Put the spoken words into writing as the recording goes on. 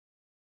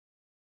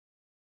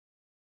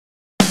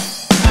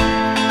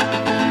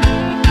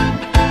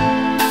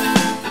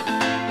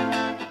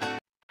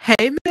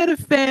Hey, Meta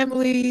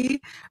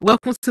family.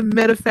 Welcome to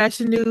Meta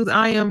Fashion News.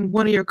 I am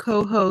one of your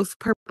co-hosts,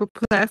 Purple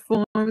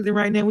Platforms. And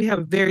right now we have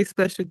a very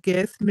special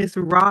guest.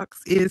 Msroxxz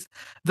is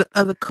the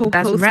other That's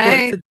co-host for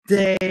right.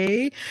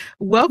 today.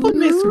 Welcome,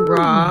 Woo.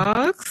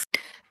 Msroxxz.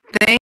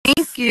 Thank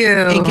And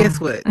you. guess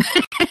what?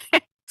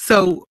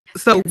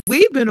 So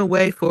we've been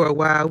away for a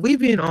while. We've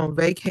been on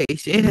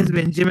vacation. It has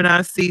been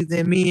Gemini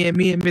season. Me and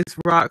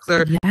Msroxxz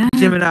are Yeah.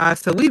 Gemini.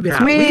 So we've been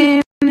out.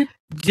 We Twin.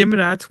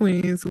 Gemini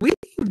twins. We've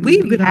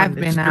We been out in have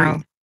the been out.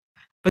 street.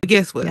 But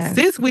guess what? Yes.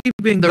 Since we've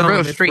been The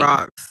real gone, street.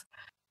 Msroxxz,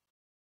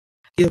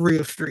 the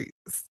real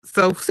streets.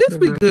 So since The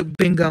we real.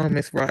 been gone,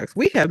 Msroxxz,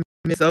 we have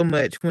missed so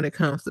much when it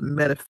comes to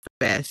meta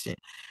fashion.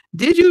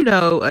 Did you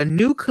know a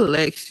new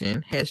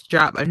collection has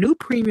dropped? A new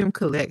premium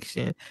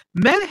collection.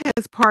 Meta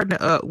has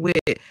partnered up with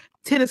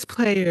tennis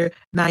player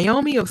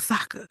Naomi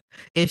Osaka,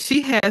 and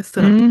she has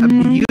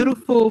some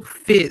beautiful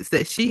fits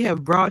that she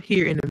have brought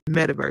here in the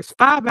metaverse.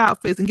 5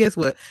 outfits, and guess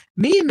what?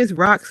 Me and Miss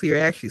Roxy are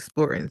actually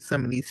sporting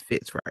some of these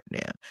fits right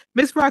now.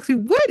 Miss Roxy,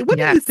 what do you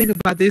Yes. think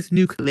about this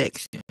new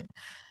collection?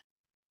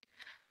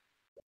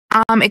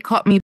 It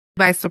caught me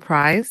by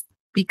surprise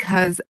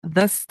because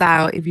the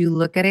style, if you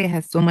look at it,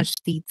 has so much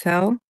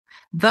detail.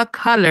 The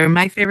color,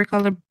 my favorite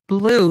color,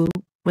 blue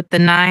with the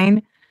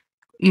 9,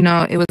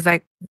 it was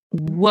like,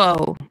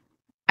 whoa,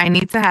 I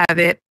need to have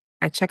it.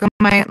 I check on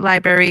my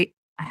library.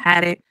 I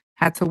had it,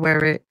 had to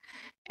wear it.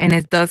 And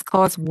it does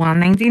cost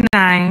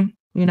 $199.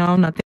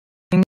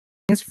 Nothing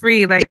is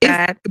free like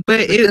that.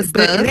 But it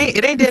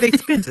ain't that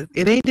expensive.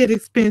 It ain't that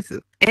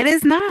expensive. It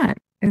is not.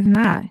 It's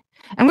not.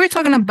 And we're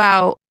talking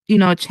about,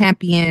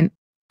 champion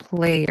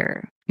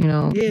player,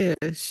 Yeah,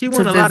 she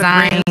won a lot of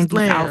grand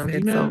slams,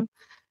 you know? So,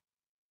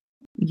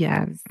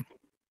 yes.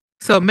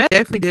 So Matt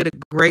definitely did a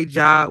great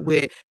job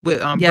with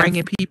Yes.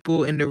 bringing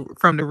people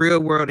from the real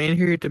world in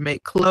here to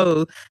make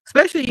clothes,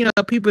 especially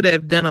people that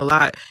have done a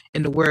lot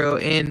in the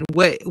world. And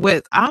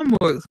what I'm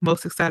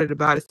most excited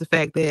about is the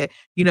fact that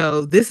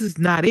this is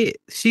not it.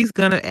 She's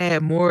gonna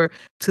add more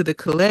to the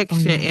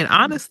collection, and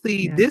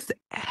honestly, this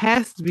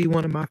has to be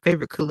one of my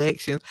favorite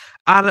collections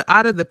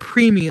out of the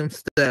premium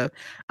stuff.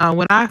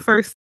 When I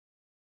first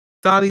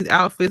saw these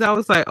outfits, I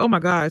was like, oh my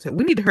gosh,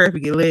 we need to hurry up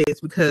and get legs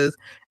because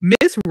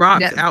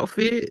Msroxxz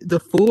outfit, the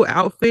full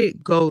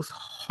outfit goes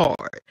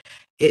hard.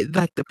 It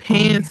like the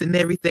pants and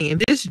everything.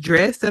 And this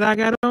dress that I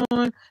got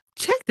on,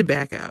 check the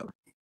back out.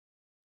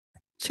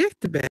 Check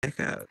the back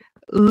out.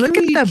 Look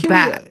at the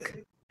back.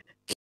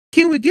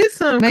 Can we get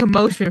some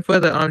commotion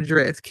for the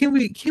dress? Can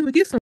we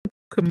get some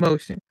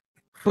commotion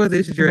for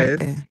this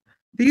dress? Right.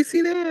 Do you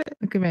see that?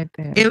 Look at right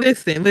there. And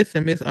listen, Miss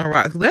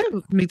Msroxxz,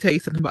 let me tell you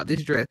something about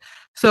this dress.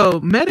 So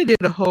Meta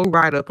did a whole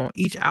write-up on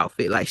each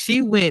outfit. Like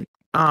she went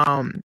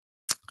and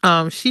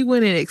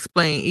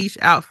explained each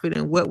outfit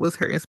and what was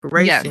her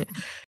inspiration.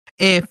 Yes.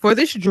 And for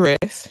this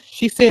dress,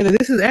 she said that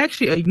this is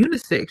actually a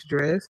unisex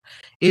dress.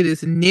 It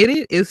is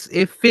knitted.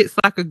 It fits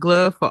like a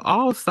glove for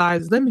all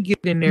sizes. Let me get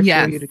in there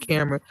for you, the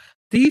camera.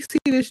 Do you see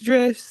this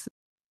dress?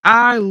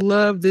 I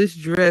love this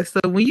dress. So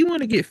when you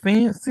want to get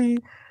fancy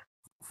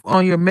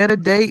on your meta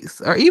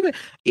dates, or even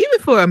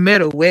for a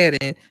meta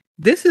wedding,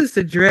 this is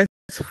the dress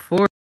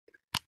for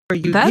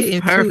you. That's get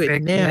into perfect,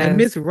 it now. Yes. And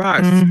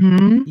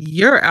Msroxxz,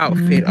 your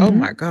outfit, oh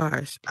my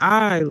gosh,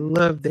 I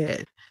love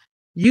that.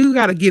 You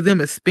got to give them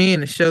a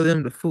spin and show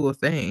them the full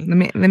thing.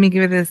 Let me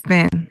give it a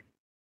spin.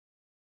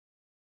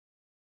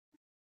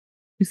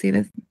 You see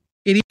this?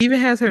 It even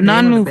has her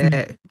name on the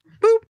back.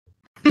 Boop.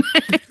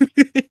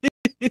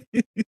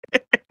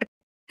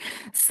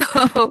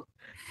 So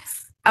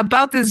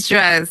about this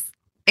dress,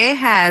 it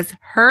has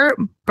her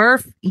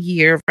birth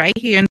year right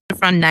here in the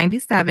front,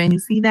 97. You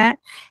see that?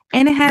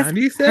 And it has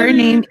 97. Her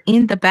name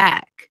in the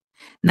back.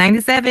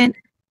 97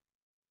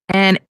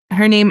 and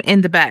her name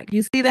in the back.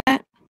 You see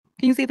that?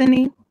 Can you see the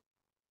name?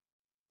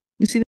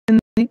 You see the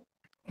name?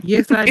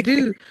 Yes, I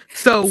do.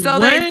 So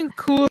one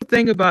cool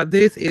thing about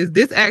this is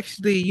this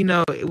actually,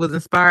 it was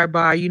inspired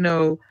by,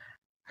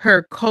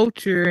 her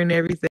culture and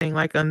everything.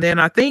 Like, and then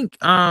I think,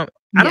 I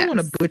don't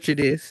want to butcher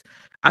this.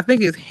 I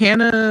think it's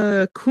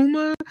Hannah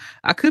Kuma.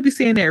 I could be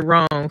saying that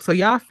wrong. So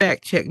y'all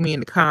fact check me in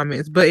the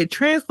comments, but it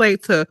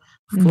translates to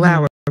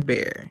flower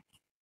bear.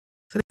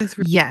 So that's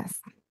real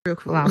cool.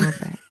 Flower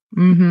bear.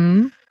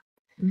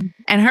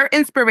 And her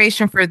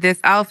inspiration for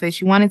this outfit,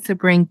 she wanted to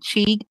bring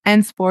chic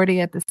and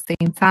sporty at the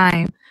same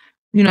time.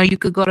 You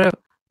could go to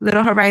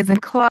Little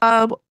Horizon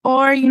Club,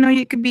 or,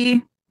 you could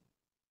be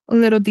a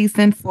little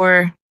decent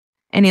for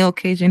any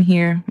occasion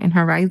here in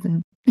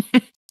Horizon.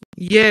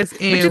 Yes,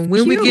 and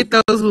when we get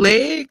those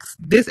legs,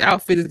 this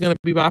outfit is going to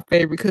be my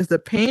favorite because the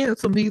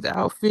pants on these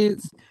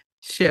outfits,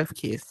 chef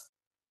kiss.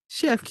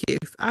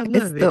 I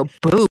love it. The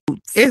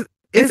boots.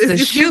 It's the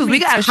shoes. We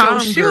got to show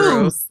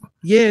shoes.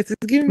 Yes,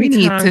 it's giving me We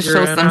need to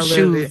show some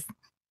shoes.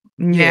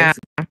 Yes.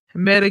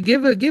 Meta,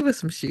 give us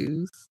some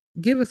shoes.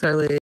 Give us our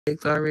legs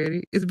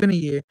already. It's been a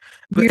year.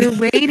 But you're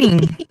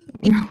waiting.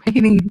 You're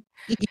waiting.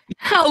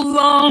 How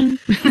long?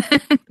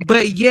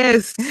 But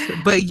yes,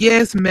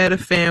 Meta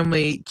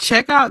family,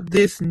 check out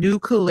this new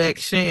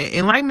collection.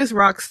 And like Miss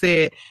Rock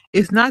said,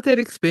 it's not that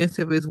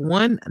expensive. It's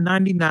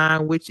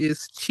 $199, which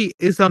is cheap.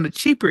 It's on the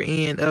cheaper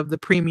end of the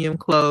premium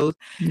clothes.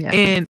 Yeah,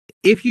 And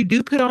if you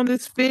do put on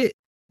this fit,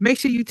 make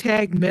sure you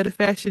tag Meta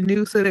Fashion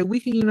News so that we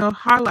can,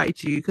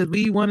 highlight you because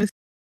we want to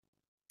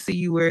see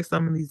you wear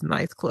some of these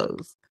nice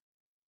clothes.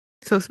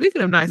 So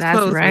speaking of nice that's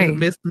clothes, right.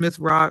 Miss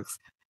Rocks,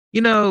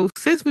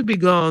 since we've been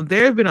gone,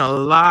 there have been a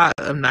lot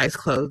of nice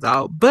clothes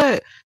out,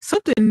 but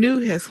something new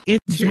has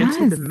entered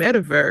into the Yes.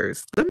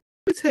 metaverse. Let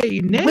me tell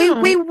you now.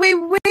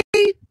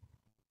 Wait.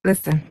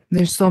 Listen,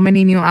 there's so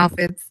many new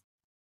outfits.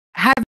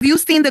 Have you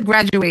seen the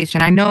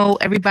graduation? I know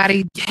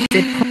everybody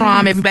did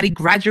prom, everybody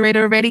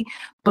graduated already,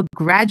 but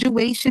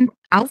graduation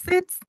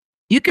outfits,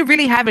 you could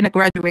really have in a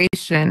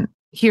graduation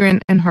here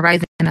in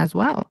Horizon as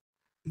well.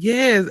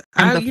 Yes,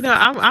 And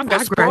I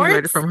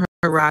graduated sports, from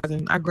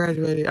Horizon. I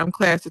graduated. I'm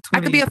class of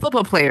 20. I could be a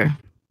football player.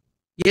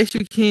 Yes,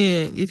 you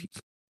can.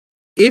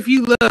 If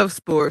you love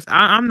sports,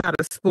 I'm not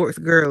a sports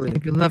girly.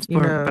 If you love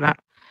sport, but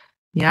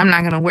I'm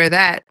not gonna wear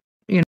that,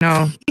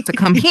 to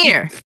come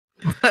here.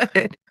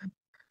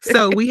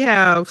 So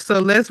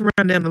let's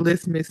run down the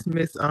list, Miss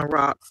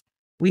Rocks.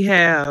 We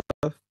have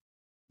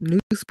new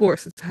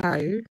sports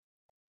attire.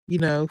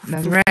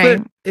 That's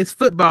right. It's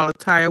football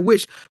attire,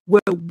 which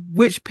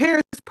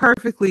pairs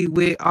perfectly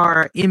with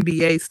our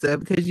NBA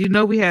stuff because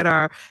we had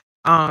our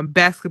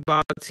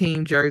basketball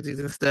team jerseys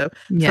and stuff.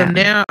 Yeah. So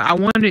now I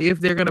wonder if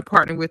they're gonna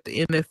partner with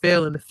the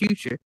NFL in the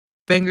future.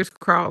 Fingers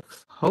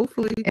crossed.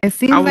 Hopefully, it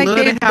seems like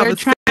they're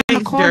trying to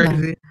call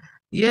jersey. Them.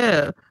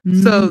 Yeah.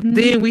 Mm-hmm. So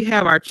then we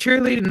have our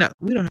cheerleading. No,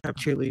 we don't have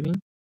cheerleading.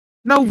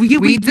 No, we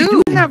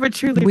do have a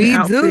cheerleading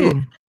outfit.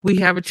 Do. We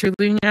have a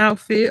cheerleading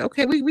outfit.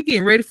 Okay, we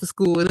getting ready for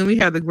school, and then we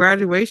have the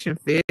graduation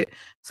fit.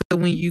 So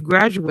when you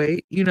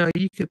graduate, you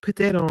could put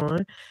that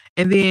on,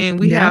 and then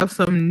we have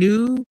some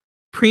new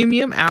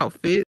premium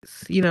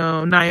outfits.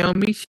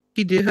 Naomi,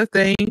 she did her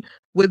thing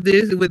with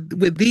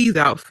these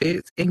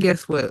outfits, and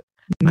guess what?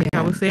 Like I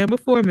was saying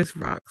before, Miss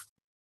Rocks,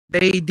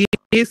 they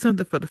did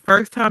something for the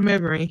first time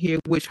ever in here,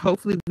 which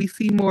hopefully we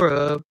see more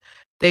of.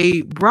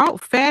 They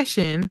brought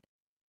fashion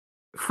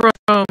from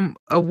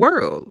a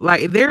world.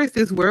 Like there is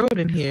this world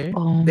in here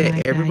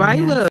that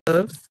everybody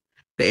loves,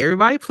 that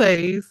everybody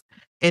plays,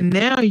 and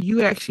now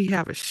you actually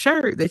have a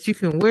shirt that you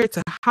can wear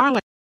to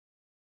highlight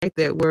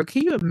that world.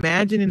 Can you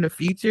imagine in the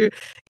future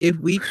if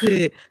we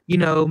could,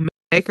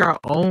 make our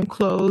own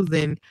clothes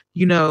and,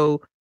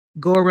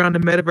 go around the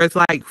metaverse?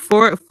 Like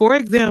for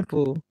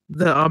example,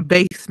 the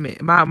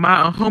basement. My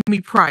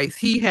homie Price,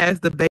 he has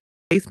the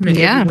basement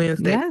every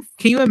Wednesday. Yes.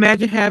 Can you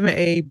imagine having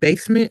a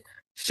basement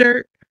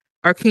shirt?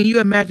 Or can you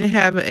imagine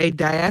having a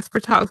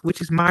Diaspora Talks, which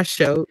is my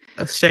show,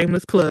 a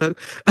shameless plug,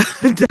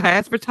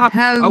 Diaspora Talks,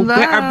 or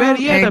better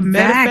yet, a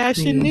Meta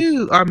Fashion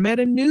News or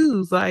Meta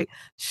News like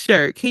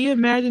shirt. Can you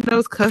imagine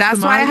those customizable? That's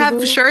why I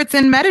have shirts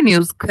in Meta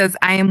News, because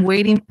I am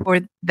waiting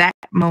for that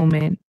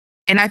moment.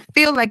 And I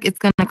feel like it's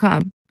going to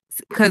come.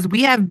 Because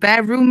we have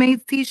Bad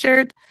Roommates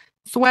t-shirts,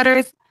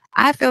 sweaters.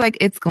 I feel like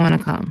it's going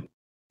to come.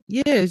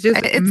 Yeah, it's just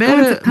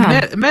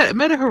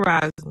Meta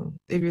Horizon.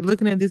 If you're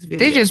looking at this video,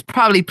 they're just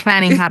probably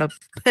planning how to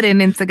put it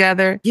in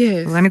together.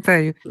 Yes, let me tell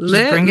you.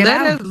 Let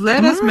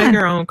us make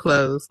our own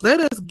clothes.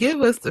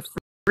 Give us the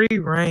free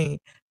reign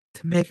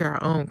to make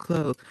our own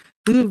clothes.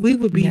 We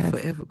would be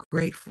forever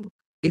grateful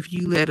if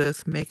you let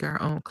us make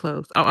our own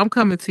clothes. I'm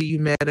coming to you,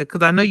 Meta,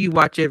 because I know you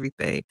watch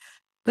everything.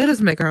 Let us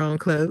make our own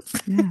clothes.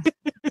 Yeah.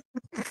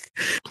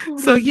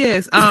 So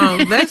yes,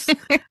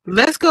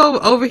 let's go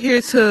over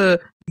here to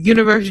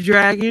Universe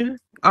Dragon,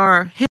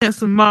 our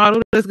handsome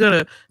model that's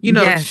gonna,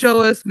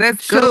 show us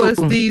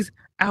these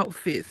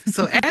outfits.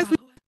 So as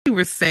we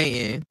were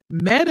saying,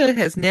 Meta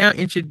has now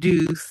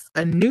introduced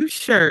a new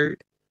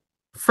shirt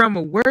from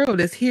a world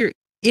that's here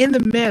in the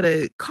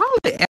Meta. Call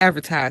it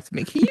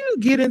advertisement. Can you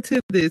get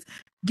into this?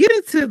 Get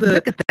into the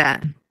look at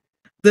that.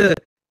 The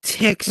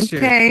texture.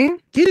 Okay.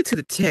 Get into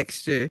the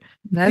texture.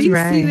 That's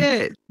right. See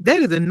that?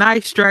 That is a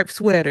nice striped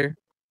sweater.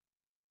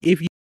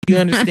 If you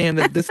understand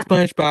the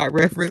SpongeBob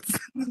reference.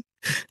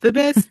 The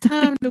best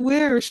time to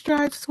wear a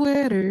striped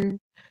sweater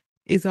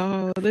is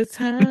all the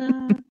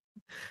time.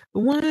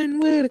 One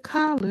with a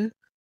collar.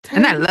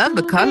 And I love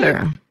the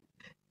color.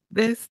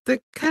 That's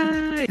the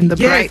kind. And the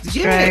bright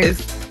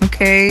stripes.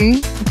 Okay.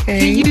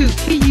 Can you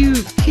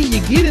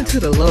get into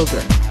the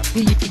logo?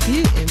 Can you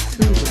get into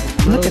the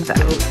logo? Look at that.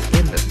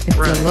 In the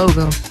front. It's a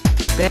logo.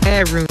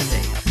 Bad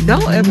roommates.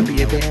 Don't ever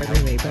be a bad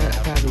roommate, by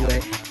the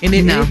way. And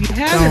if you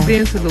haven't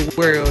been to the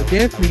world,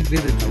 definitely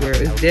visit the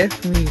world. It's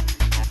definitely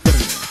fun.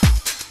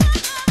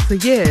 So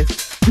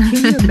yes, can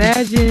you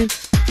imagine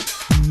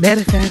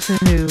Meta Fashion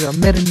News or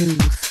Meta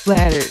News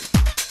splattered,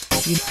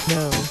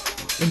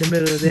 in the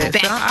middle of that?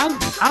 So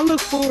I look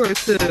forward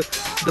to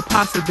the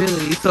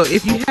possibility. So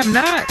if you have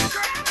not,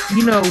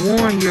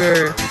 worn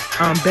your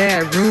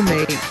bad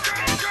roommate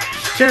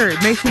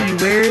shirt, make sure you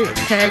wear it.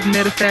 Tag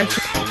Meta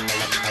Fashion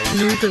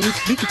News so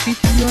we can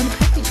feature you on the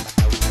page.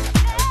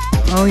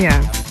 Oh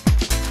yeah.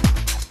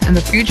 And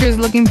the future is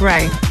looking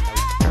bright.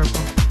 Purple.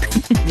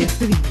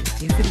 Yes, it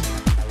is. Yes, it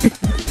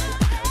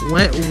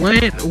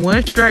is.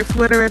 One striped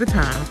sweater at a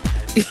time.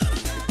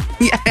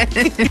 Yeah.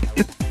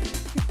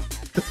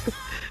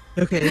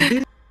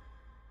 Okay.